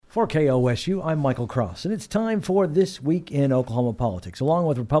For KOSU, I'm Michael Cross, and it's time for This Week in Oklahoma Politics, along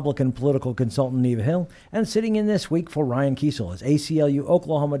with Republican political consultant Neva Hill, and sitting in this week for Ryan Kiesel is ACLU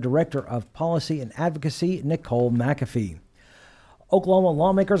Oklahoma Director of Policy and Advocacy, Nicole McAfee. Oklahoma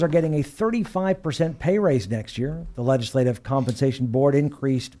lawmakers are getting a 35% pay raise next year. The Legislative Compensation Board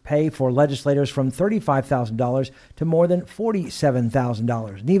increased pay for legislators from $35,000 to more than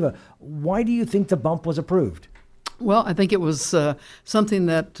 $47,000. Neva, why do you think the bump was approved? Well, I think it was something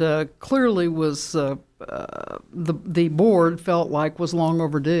that clearly was the board felt like was long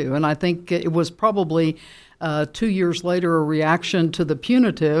overdue. And I think it was probably 2 years later a reaction to the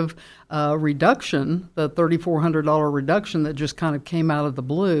punitive reduction, the $3,400 reduction that just kind of came out of the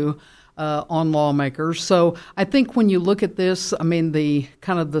blue on lawmakers. So I think when you look at this, I mean, the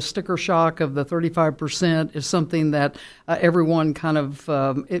kind of the sticker shock of the 35% is something that everyone kind of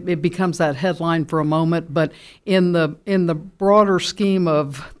it becomes that headline for a moment. But in the broader scheme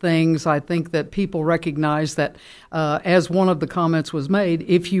of things, I think that people recognize that, as one of the comments was made,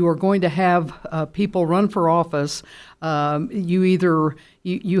 if you are going to have people run for office,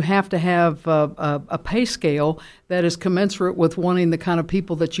 you have to have a pay scale that is commensurate with wanting the kind of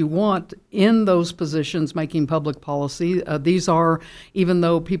people that you want in those positions making public policy. These are, even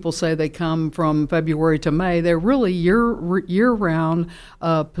though people say they come from February to May, they're really year-round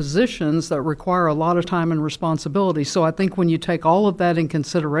positions that require a lot of time and responsibility. So I think when you take all of that in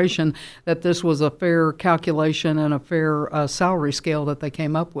consideration, that this was a fair calculation and a fair salary scale that they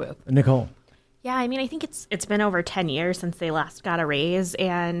came up with. Nicole. Yeah, I mean, I think it's been over 10 years since they last got a raise,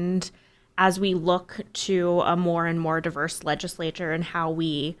 and as we look to a more and more diverse legislature and how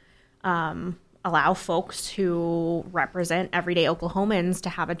we allow folks who represent everyday Oklahomans to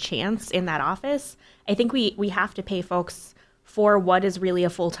have a chance in that office, I think we have to pay folks for what is really a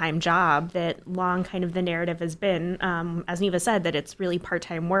full-time job. That long kind of the narrative has been, as Neva said, that it's really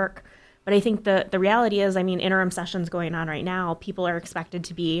part-time work. But I think the reality is, I mean, interim sessions going on right now, people are expected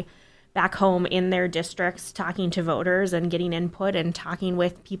to be back home in their districts talking to voters and getting input and talking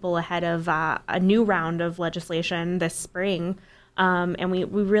with people ahead of a new round of legislation this spring. And we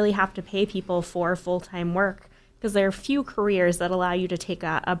really have to pay people for full-time work, because there are few careers that allow you to take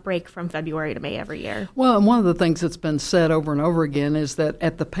a break from February to May every year. Well, and one of the things that's been said over and over again is that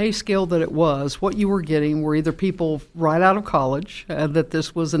at the pay scale that it was, what you were getting were either people right out of college, that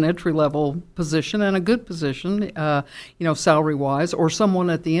this was an entry-level position and a good position, salary-wise, or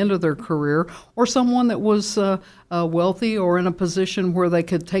someone at the end of their career, or someone that was wealthy or in a position where they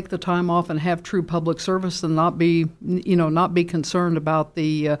could take the time off and have true public service and not be concerned about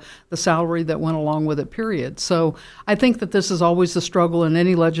the salary that went along with it, period. So I think that this is always a struggle in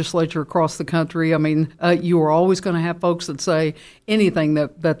any legislature across the country. I mean, you are always going to have folks that say anything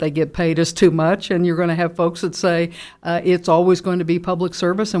that they get paid is too much, and you're going to have folks that say it's always going to be public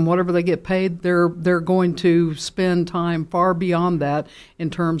service, and whatever they get paid, they're going to spend time far beyond that in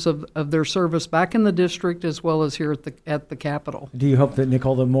terms of their service back in the district as well as here at the Capitol. Do you hope that,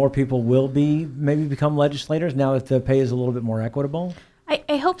 Nicole, that more people will maybe become legislators now that the pay is a little bit more equitable?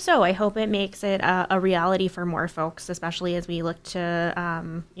 I hope so. I hope it makes it a reality for more folks, especially as we look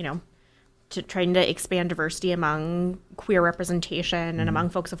to, to trying to expand diversity among queer representation and among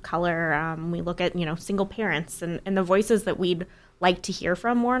folks of color. We look at, single parents and the voices that we'd like to hear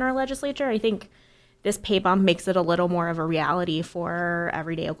from more in our legislature. I think this pay bump makes it a little more of a reality for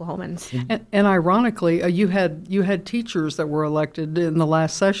everyday Oklahomans. And ironically, you had teachers that were elected in the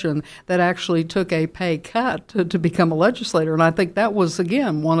last session that actually took a pay cut to become a legislator. And I think that was,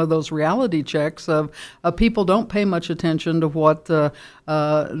 again, one of those reality checks of people don't pay much attention to what the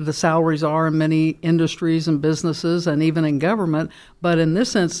salaries are in many industries and businesses and even in government. But in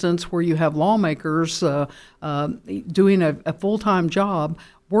this instance, where you have lawmakers doing a full-time job,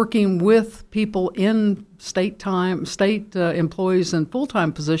 working with people in state employees in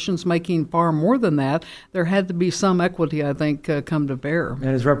full-time positions making far more than that, there had to be some equity, I think, come to bear. And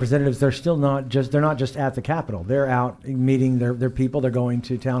as representatives, they're not just at the Capitol. They're out meeting their people. They're going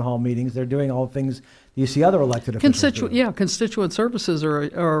to town hall meetings. They're doing all the things you see other elected officials do. Constituent services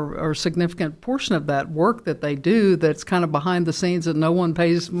are a significant portion of that work that they do that's kind of behind the scenes that no one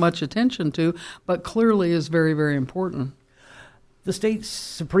pays much attention to, but clearly is very, very important. The state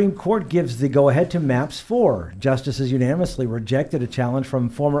Supreme Court gives the go-ahead to MAPS 4. Justices unanimously rejected a challenge from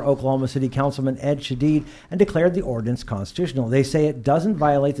former Oklahoma City Councilman Ed Shadid and declared the ordinance constitutional. They say it doesn't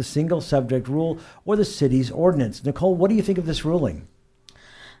violate the single subject rule or the city's ordinance. Nicole, what do you think of this ruling?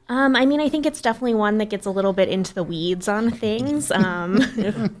 I think it's definitely one that gets a little bit into the weeds on things.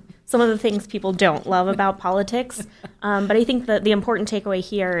 some of the things people don't love about politics. But I think that the important takeaway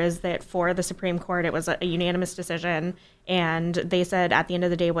here is that for the Supreme Court, it was a unanimous decision. And they said at the end of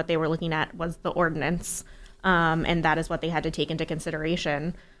the day, what they were looking at was the ordinance. And that is what they had to take into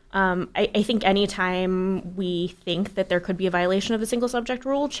consideration. I think anytime we think that there could be a violation of the single subject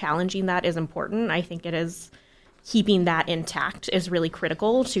rule, challenging that is important. I think it is keeping that intact is really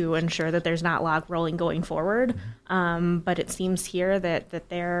critical to ensure that there's not log rolling going forward. But it seems here that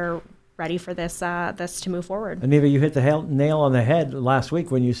they're ready for this to move forward. Aneva, you hit the nail on the head last week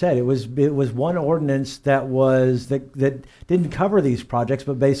when you said it was one ordinance that didn't cover these projects,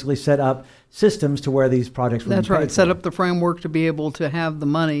 but basically set up systems to where these projects would be paid for. Set up the framework to be able to have the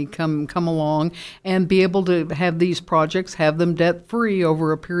money come along and be able to have these projects, have them debt-free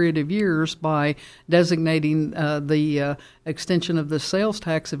over a period of years by designating the extension of the sales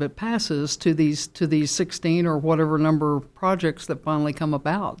tax, if it passes, to these 16 or whatever number of projects that finally come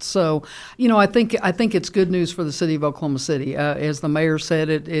about. So, I think it's good news for the city of Oklahoma City. As the mayor said,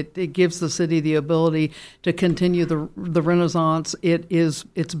 it gives the city the ability to continue the renaissance.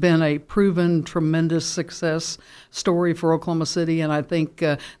 It's been a proven tremendous success story for Oklahoma City, and I think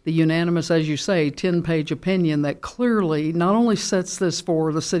the unanimous, as you say, 10-page opinion that clearly not only sets this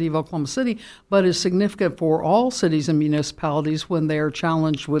for the city of Oklahoma City, but is significant for all cities and municipalities when they are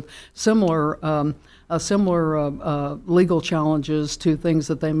challenged with similar legal challenges to things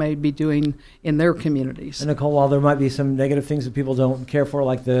that they may be doing in their communities. And Nicole, while there might be some negative things that people don't care for,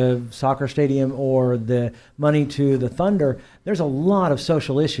 like the soccer stadium or the money to the Thunder, there's a lot of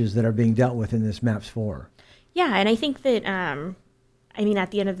social issues that are being dealt with in this MAPS 4. Yeah, and I think that,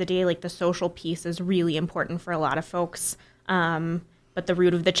 at the end of the day, like the social piece is really important for a lot of folks. But the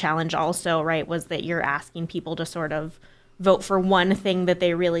root of the challenge also, right, was that you're asking people to sort of vote for one thing that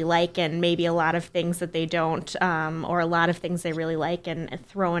they really like and maybe a lot of things that they don't, or a lot of things they really like and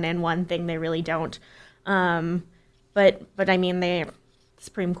throwing in one thing they really don't. But the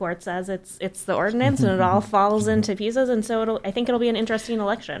Supreme Court says it's the ordinance and it all falls into pieces, and so I think it'll be an interesting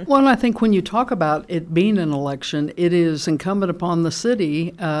election. Well, and I think when you talk about it being an election, it is incumbent upon the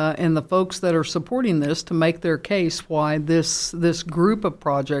city and the folks that are supporting this to make their case why this group of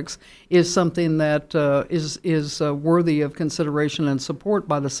projects is something that is worthy of consideration and support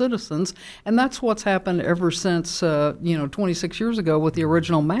by the citizens, and that's what's happened ever since 26 years ago with the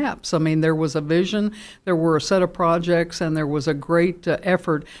original maps. I mean, there was a vision, there were a set of projects, and there was a great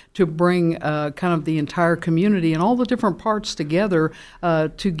effort to bring kind of the entire community and all the different parts together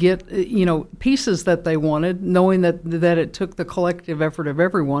to get pieces that they wanted, knowing that it took the collective effort of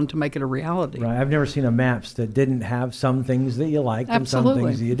everyone to make it a reality. Right. I've never seen a MAPS that didn't have some things that you liked and some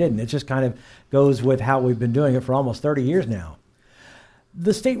things that you didn't. It just kind of goes with how we've been doing it for almost 30 years now.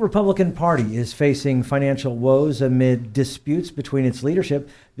 The state Republican Party is facing financial woes amid disputes between its leadership.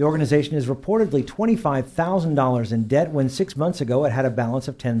 The organization is reportedly $25,000 in debt when 6 months ago it had a balance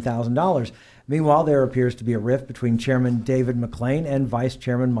of $10,000. Meanwhile, there appears to be a rift between Chairman David McLean and Vice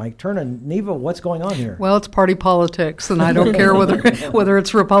Chairman Mike Turner. Neva, what's going on here? Well, it's party politics, and I don't care whether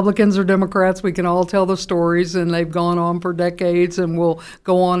it's Republicans or Democrats. We can all tell the stories, and they've gone on for decades and will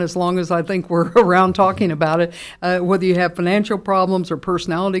go on as long as I think we're around talking about it. Whether you have financial problems or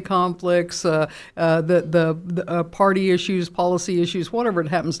personality conflicts, the party issues, policy issues, whatever it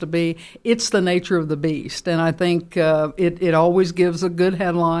happens to be, it's the nature of the beast. And I think it always gives a good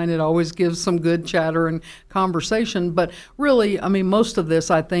headline. It always gives some good chatter and conversation. But really, most of this,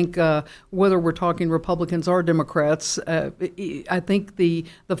 I think, whether we're talking Republicans or Democrats, I think the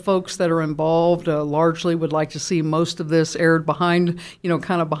folks that are involved largely would like to see most of this aired behind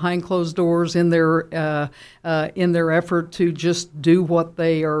closed doors in their effort to just do what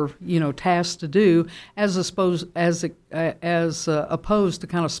they are, tasked to do, as opposed to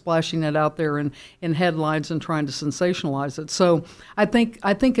kind of splashing it out there in headlines and trying to sensationalize it. So I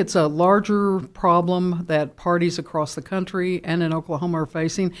think it's a larger problem that parties across the country and in Oklahoma are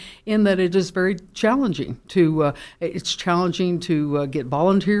facing, in that it is very challenging to get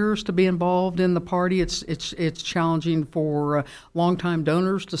volunteers to be involved in the party. It's challenging for longtime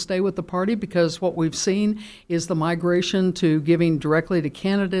donors to stay with the party, because what we've seen is the migration to giving directly to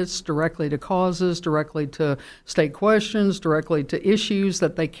candidates, directly to causes, directly to state questions, directly to issues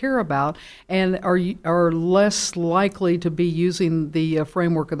that they care about, and are less likely to be using the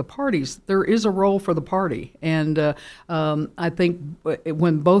framework of the parties. There is a role for the party, and I think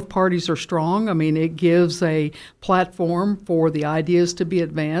when both parties are strong, it gives a platform for the ideas to be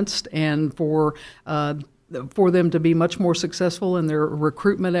advanced and for for them to be much more successful in their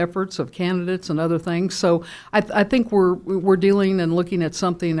recruitment efforts of candidates and other things. So I think we're dealing and looking at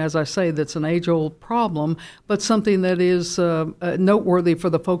something, as I say, that's an age-old problem, but something that is noteworthy for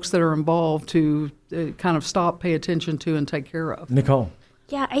the folks that are involved to kind of stop, pay attention to, and take care of. Nicole.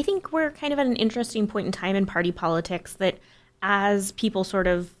 Yeah, I think we're kind of at an interesting point in time in party politics that as people sort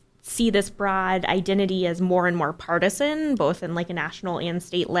of see this broad identity as more and more partisan, both in like a national and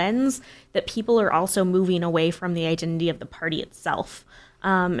state lens, that people are also moving away from the identity of the party itself.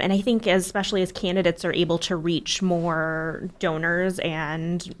 And I think especially as candidates are able to reach more donors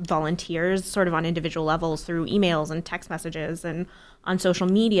and volunteers sort of on individual levels through emails and text messages and on social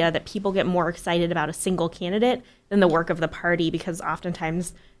media, that people get more excited about a single candidate than the work of the party, because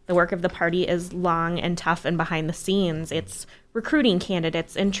oftentimes the work of the party is long and tough and behind the scenes. It's recruiting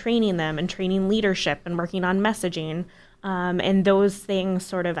candidates and training them and training leadership and working on messaging. And those things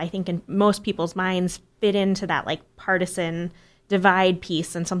sort of, I think in most people's minds, fit into that like partisan divide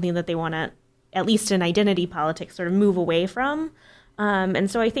piece and something that they want to, at least in identity politics, sort of move away from. And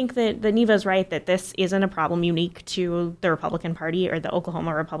so I think that Neva's right that this isn't a problem unique to the Republican Party or the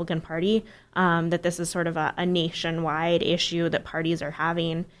Oklahoma Republican Party, that this is sort of a nationwide issue that parties are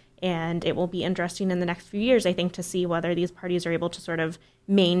having. And it will be interesting in the next few years, I think, to see whether these parties are able to sort of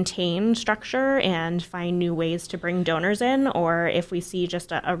maintain structure and find new ways to bring donors in, or if we see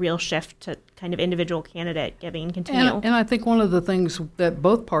just a real shift to kind of individual candidate giving continue. And I think one of the things that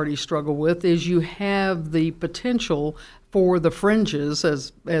both parties struggle with is you have the potential for the fringes,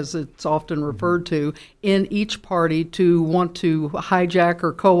 as it's often referred to, in each party to want to hijack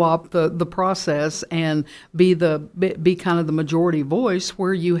or co-opt the process and be kind of the majority voice,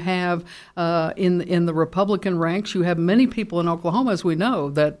 where you have in the Republican ranks, you have many people in Oklahoma, as we know,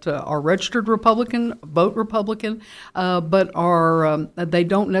 that are registered Republican, vote Republican, but are they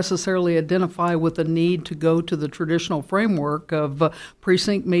don't necessarily identify with the need to go to the traditional framework of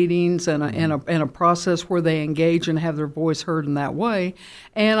precinct meetings and a process where they engage and have their voice heard in that way.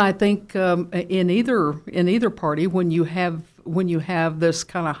 And I think in either party, when you have this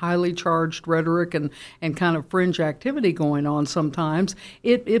kind of highly charged rhetoric and kind of fringe activity going on, sometimes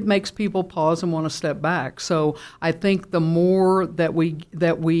it makes people pause and want to step back. So I think the more that we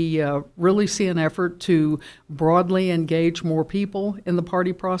really see an effort to broadly engage more people in the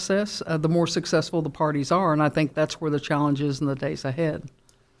party process, the more successful the parties are. And I think that's where the challenge is in the days ahead.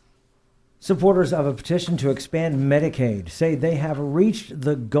 Supporters of a petition to expand Medicaid say they have reached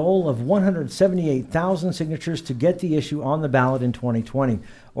the goal of 178,000 signatures to get the issue on the ballot in 2020.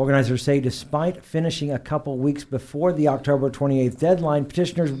 Organizers say despite finishing a couple weeks before the October 28th deadline,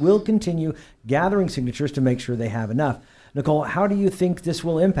 petitioners will continue gathering signatures to make sure they have enough. Nicole, how do you think this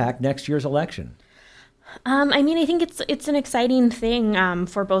will impact next year's election? I mean, I think it's an exciting thing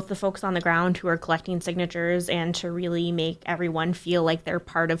for both the folks on the ground who are collecting signatures and to really make everyone feel like they're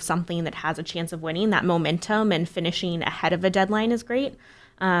part of something that has a chance of winning. That momentum and finishing ahead of a deadline is great.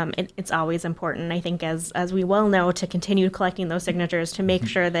 It's always important, I think, as we well know, to continue collecting those signatures to make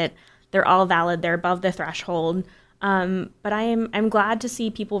sure that they're all valid, they're above the threshold. But I'm glad to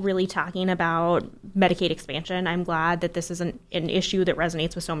see people really talking about Medicaid expansion. I'm glad that this is an issue that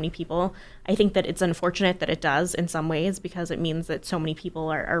resonates with so many people. I think that it's unfortunate that it does in some ways, because it means that so many people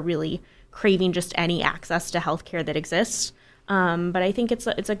are really craving just any access to health care that exists. But I think it's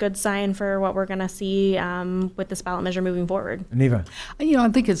a good sign for what we're going to see with this ballot measure moving forward. Neva. I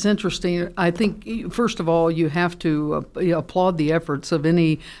think it's interesting. I think, first of all, you have to applaud the efforts of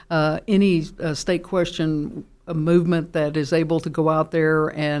any state question a movement that is able to go out there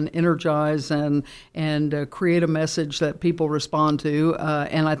and energize and create a message that people respond to.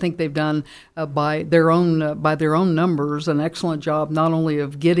 And I think they've done by their own numbers an excellent job, not only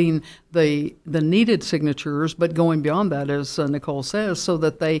of getting the needed signatures, but going beyond that, as Nicole says, so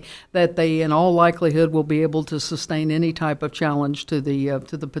that they in all likelihood will be able to sustain any type of challenge to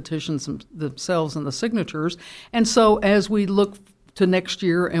the petitions themselves and the signatures. And so as we look to next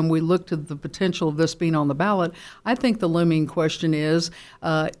year and we look to the potential of this being on the ballot, I think the looming question is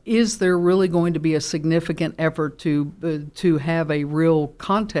there really going to be a significant effort to have a real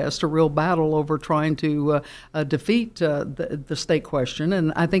contest, a real battle over trying to defeat the state question?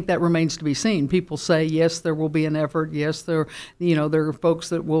 And I think that remains to be seen. People say, yes, there will be an effort. Yes, there are folks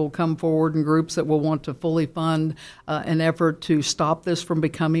that will come forward and groups that will want to fully fund an effort to stop this from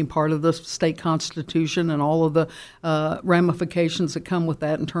becoming part of the state constitution and all of the ramifications that come with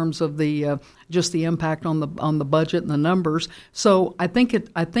that in terms of the just the impact on the budget and the numbers. So I think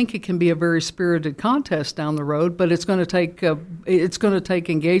it can be a very spirited contest down the road, but it's going to take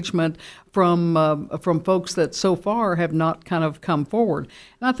engagement from folks that so far have not kind of come forward.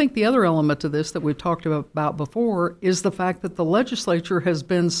 And I think the other element to this that we've talked about before is the fact that the legislature has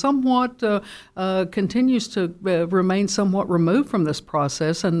been somewhat, continues to remain somewhat removed from this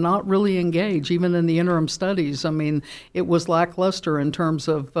process and not really engage, even in the interim studies. I mean, it was lackluster in terms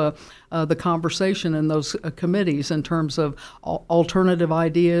of the conversation in those committees in terms of alternative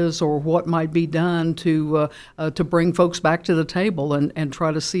ideas or what might be done to bring folks back to the table and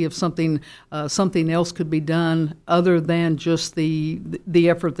try to see if something else could be done other than just the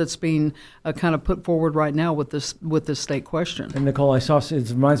effort that's being kind of put forward right now with this state question. And Nicole, I saw it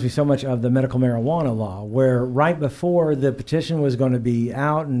reminds me so much of the medical marijuana law, where right before the petition was going to be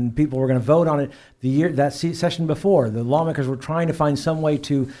out and people were going to vote on it, that session before, the lawmakers were trying to find some way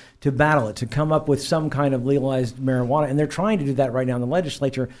to battle it, to come up with some kind of legalized marijuana, and they're trying to do that right now in the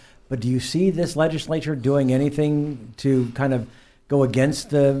legislature. But do you see this legislature doing anything to kind of go against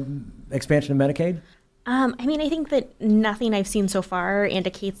the expansion of Medicaid? I mean, I think that nothing I've seen so far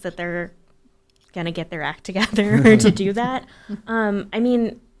indicates that they're going to get their act together to do that. I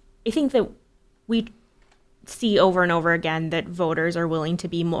mean, I think that we see over and over again that voters are willing to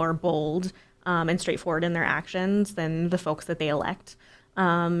be more bold and straightforward in their actions than the folks that they elect.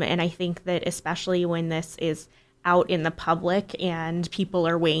 And I think that especially when this is out in the public and people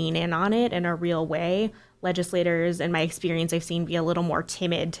are weighing in on it in a real way, legislators, in my experience, I've seen be a little more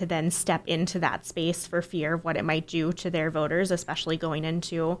timid to then step into that space for fear of what it might do to their voters, especially going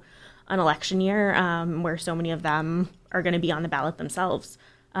into an election year where so many of them are going to be on the ballot themselves.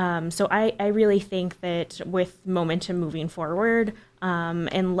 So I really think that with momentum moving forward,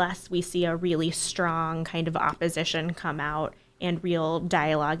 unless we see a really strong kind of opposition come out and real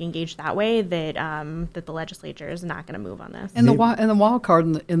dialogue engaged that way, that that the legislature is not going to move on this. And the wild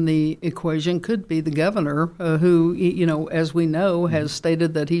card in the equation could be the governor, who, you know, as we know, has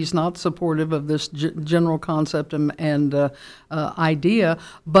stated that he's not supportive of this general concept and idea.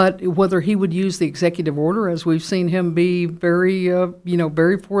 But whether he would use the executive order, as we've seen him be very,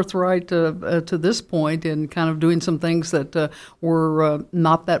 very forthright to this point, and kind of doing some things that were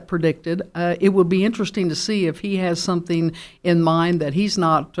not that predicted. It would be interesting to see if he has something in mind that he's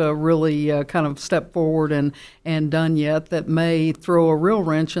not really kind of stepped forward and done yet, that may throw a real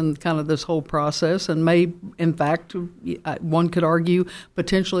wrench in kind of this whole process, and may, in fact, one could argue,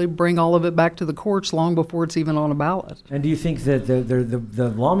 potentially bring all of it back to the courts long before it's even on a ballot. And do you think that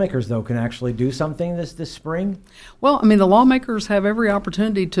the lawmakers, though, can actually do something this spring? Well, I mean, the lawmakers have every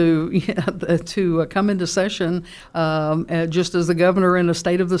opportunity to come into session, just as the governor in a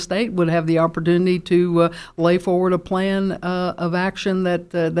state of the state would have the opportunity to lay forward a plan of action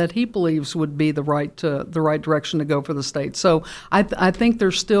that he believes would be the right direction to go for the state. So I think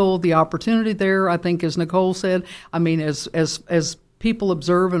there's still the opportunity there. I think, as Nicole said, I mean, as people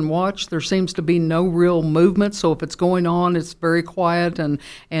observe and watch, there seems to be no real movement. So if it's going on, it's very quiet and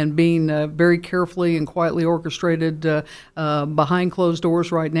being very carefully and quietly orchestrated behind closed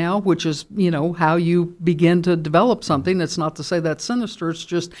doors right now, which is, how you begin to develop something. It's not to say that's sinister. It's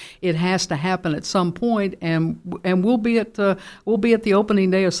just it has to happen at some point, and we'll be at the opening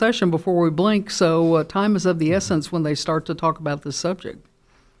day of session before we blink. So time is of the essence when they start to talk about this subject.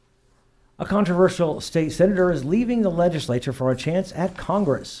 A controversial state senator is leaving the legislature for a chance at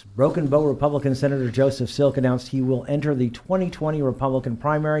Congress. Broken Bow Republican Senator Joseph Silk announced he will enter the 2020 Republican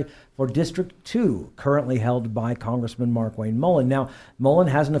primary for District 2, currently held by Congressman Markwayne Mullin. Now, Mullin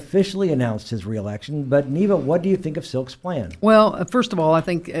hasn't officially announced his reelection, but Neva, what do you think of Silk's plan? Well, first of all, I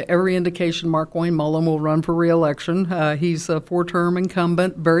think every indication Markwayne Mullin will run for reelection. He's a four-term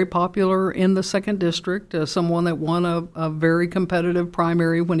incumbent, very popular in the 2nd District, someone that won a very competitive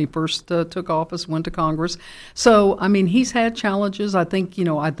primary when he first took office, went to Congress. So, I mean, he's had challenges. I think,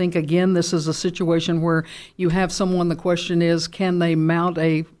 again, this is a situation where you have someone, the question is, can they mount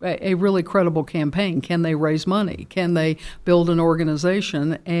a really credible campaign? Can they raise money? Can they build an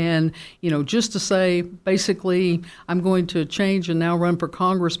organization? And, just to say, basically, I'm going to change and now run for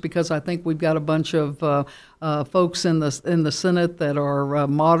Congress because I think we've got a bunch of folks in the Senate that are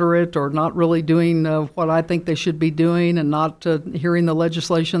moderate or not really doing what I think they should be doing, and not hearing the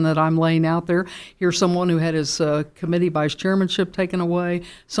legislation that I'm laying out there. Here's someone who had his committee vice chairmanship taken away,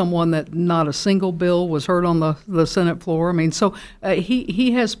 someone that not a single bill was heard on the Senate floor. I mean, so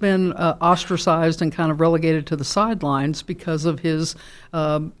he has been ostracized and kind of relegated to the sidelines because of his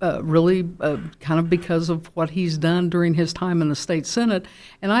because of what he's done during his time in the state Senate.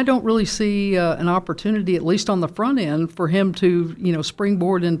 And I don't really see an opportunity, at least on the front end, for him to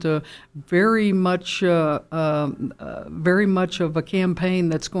springboard into very much of a campaign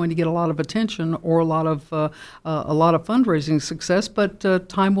that's going to get a lot of attention or a lot of fundraising success. But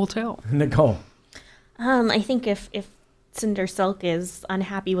time will tell. Nicole, I think if Senator Silk is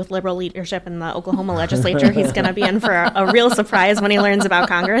unhappy with liberal leadership in the Oklahoma legislature, he's going to be in for a real surprise when he learns about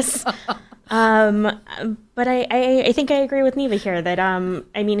Congress. But I think I agree with Neva here that,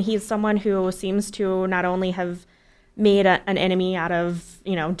 he's someone who seems to not only have made an enemy out of,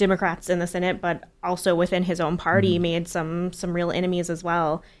 Democrats in the Senate, but also within his own party made some real enemies as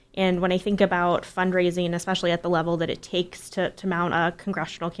well. And when I think about fundraising, especially at the level that it takes to mount a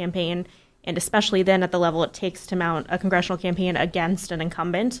congressional campaign, and especially then at the level it takes to mount a congressional campaign against an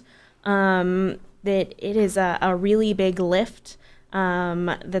incumbent, that it is a really big lift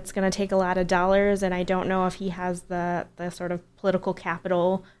that's going to take a lot of dollars, and I don't know if he has the sort of political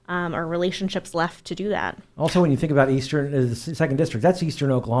capital or relationships left to do that. Also, when you think about the 2nd District, that's Eastern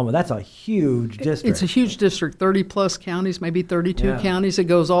Oklahoma. That's a huge district. It's a huge district, 30-plus counties, maybe 32 counties. It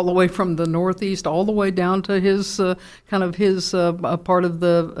goes all the way from the northeast all the way down to his part of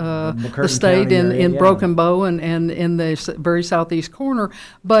the state in Broken Bow and in the very southeast corner.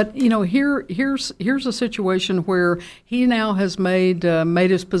 But, here's a situation where he now has made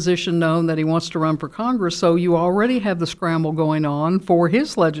his position known that he wants to run for Congress, so you already have the scramble going on for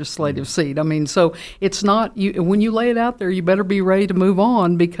his legislative seat. So it's not, when you lay it out there, you better be ready to move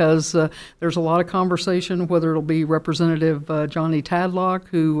on, because there's a lot of conversation whether it'll be Representative Johnny Tadlock,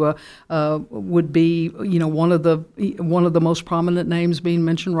 who would be one of the most prominent names being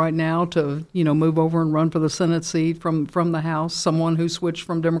mentioned right now to move over and run for the Senate seat from the House, someone who switched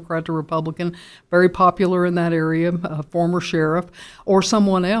from Democrat to Republican, very popular in that area, a former sheriff, or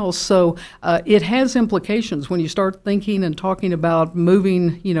someone else. So it has implications when you start thinking and talking about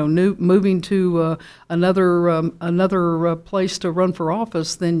moving to another place to run for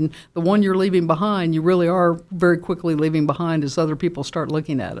office. Then the one you're leaving behind, you really are very quickly leaving behind as other people start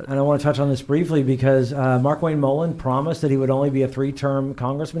looking at it. And I want to touch on this briefly because Markwayne Mullin promised that he would only be a 3-term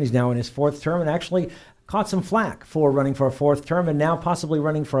congressman. He's now in his 4th term and actually caught some flack for running for a 4th term and now possibly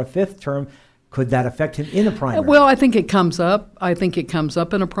running for a 5th term. Could that affect him in a primary? Well, I think it comes up. I think it comes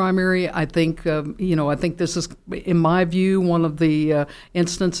up in a primary. I think, I think this is, in my view, one of the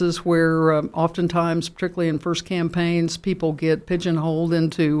instances where oftentimes, particularly in first campaigns, people get pigeonholed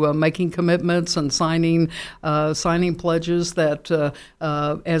into making commitments and signing pledges that,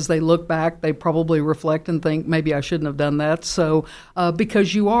 as they look back, they probably reflect and think, maybe I shouldn't have done that. So,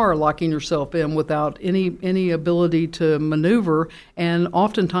 because you are locking yourself in without any ability to maneuver, and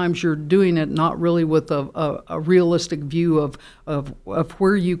oftentimes you're doing it not really with a realistic view of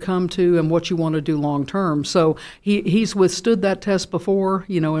where you come to and what you want to do long term. So he's withstood that test before,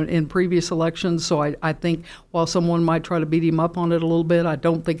 in previous elections. So I think while someone might try to beat him up on it a little bit, I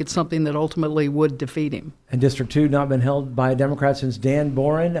don't think it's something that ultimately would defeat him. And District 2 not been held by a Democrat since Dan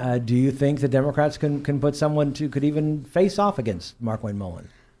Boren. Do you think the Democrats can put someone could even face off against Markwayne Mullin?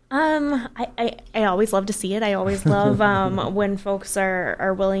 I always love to see it. I always love when folks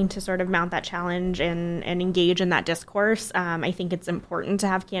are willing to sort of mount that challenge and engage in that discourse. I think it's important to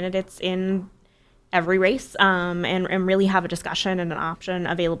have candidates in every race and really have a discussion and an option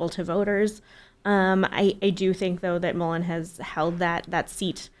available to voters. I do think, though, that Mullin has held that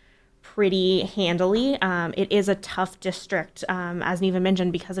seat pretty handily. It is a tough district, as Neva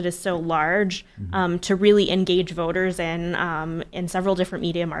mentioned, because it is so large, to really engage voters in several different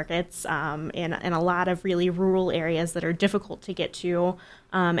media markets, in a lot of really rural areas that are difficult to get to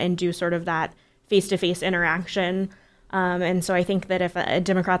and do sort of that face-to-face interaction. And so I think that if a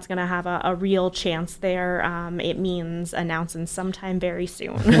Democrat's going to have a real chance there, it means announcing sometime very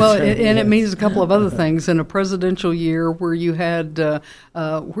soon. Well, it means a couple of other things. In a presidential year where you had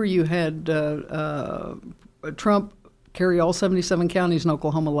Trump carry all 77 counties in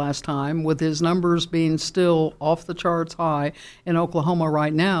Oklahoma last time, with his numbers being still off the charts high in Oklahoma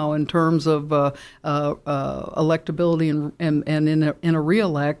right now in terms of electability and in a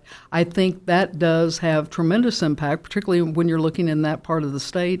reelect. I think that does have tremendous impact, particularly when you're looking in that part of the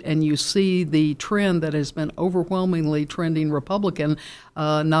state and you see the trend that has been overwhelmingly trending Republican,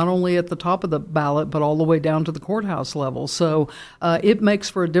 not only at the top of the ballot, but all the way down to the courthouse level. So it makes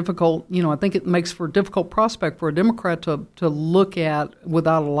for a difficult, I think it makes for a difficult prospect for a Democrat to look at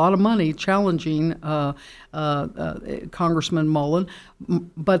without a lot of money challenging Congressman Mullin.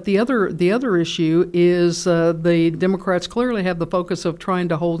 But the other issue is the Democrats clearly have the focus of trying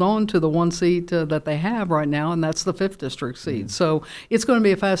to hold on to the one seat that they have right now, and that's the 5th district seat. So it's going to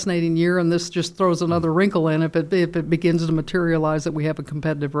be a fascinating year, and this just throws another wrinkle in if it begins to materialize that we have a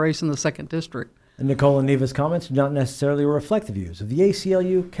competitive race in the 2nd district. And Nicole and Neva's comments do not necessarily reflect the views of the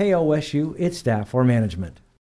ACLU, KOSU, its staff, or management.